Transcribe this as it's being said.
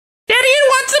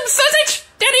sausage?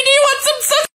 Daddy, do you want some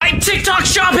sausage? My TikTok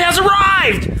shop has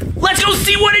arrived! Let's go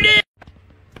see what it is!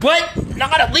 What?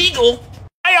 Not illegal?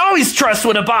 I always trust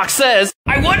what a box says.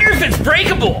 I wonder if it's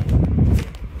breakable.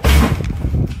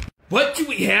 What do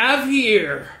we have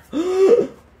here? Oh,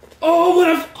 what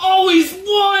I've always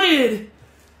wanted!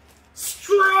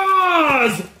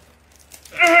 Straws!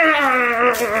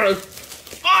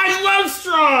 I love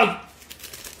straws!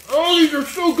 Oh, these are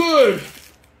so good!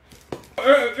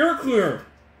 Air clear.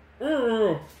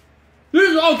 This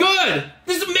is all good!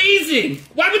 This is amazing!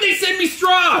 Why would they send me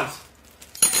straws?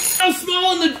 How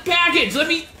small in the package? Let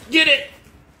me get it.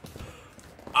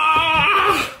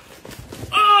 Ah!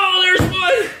 Oh, there's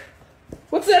one!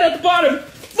 What's that at the bottom?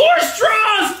 More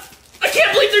straws! I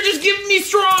can't believe they're just giving me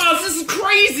straws! This is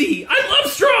crazy! I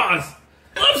love straws!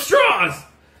 I love straws!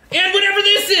 And whatever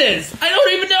this is! I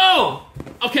don't even know!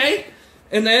 Okay?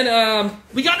 And then,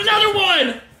 we got another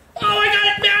one! Oh, I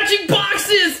got matching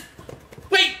boxes!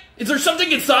 Wait, is there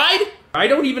something inside? I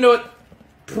don't even know what...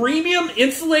 Premium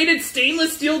insulated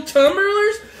stainless steel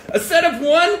tumblers? A set of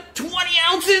 20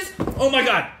 ounces? Oh my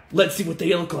god, let's see what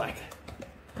they look like.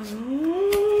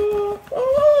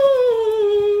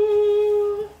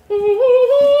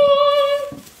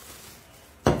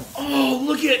 Oh,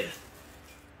 look at...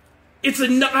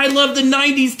 I love the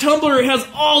 90s tumbler. It has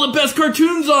all the best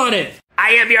cartoons on it.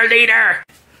 I am your leader.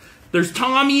 There's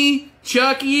Tommy,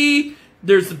 Chucky,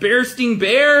 there's the Bearstein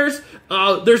Bears,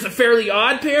 there's the Fairly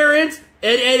Odd Parents,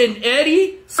 Ed, and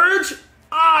Eddie, Surge.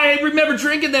 I remember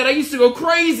drinking that. I used to go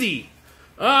crazy.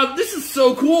 This is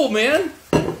so cool, man.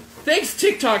 Thanks,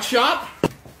 TikTok shop.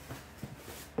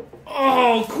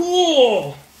 Oh,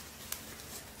 cool.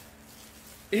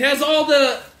 It has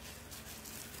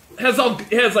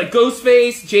like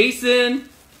Ghostface, Jason.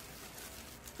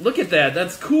 Look at that.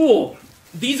 That's cool.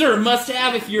 These are a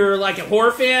must-have if you're like a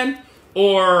horror fan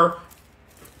or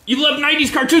you love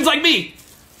 90s cartoons like me.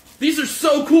 These are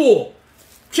so cool.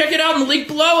 Check it out in the link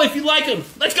below if you like them.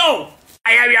 Let's go.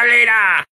 I am your leader.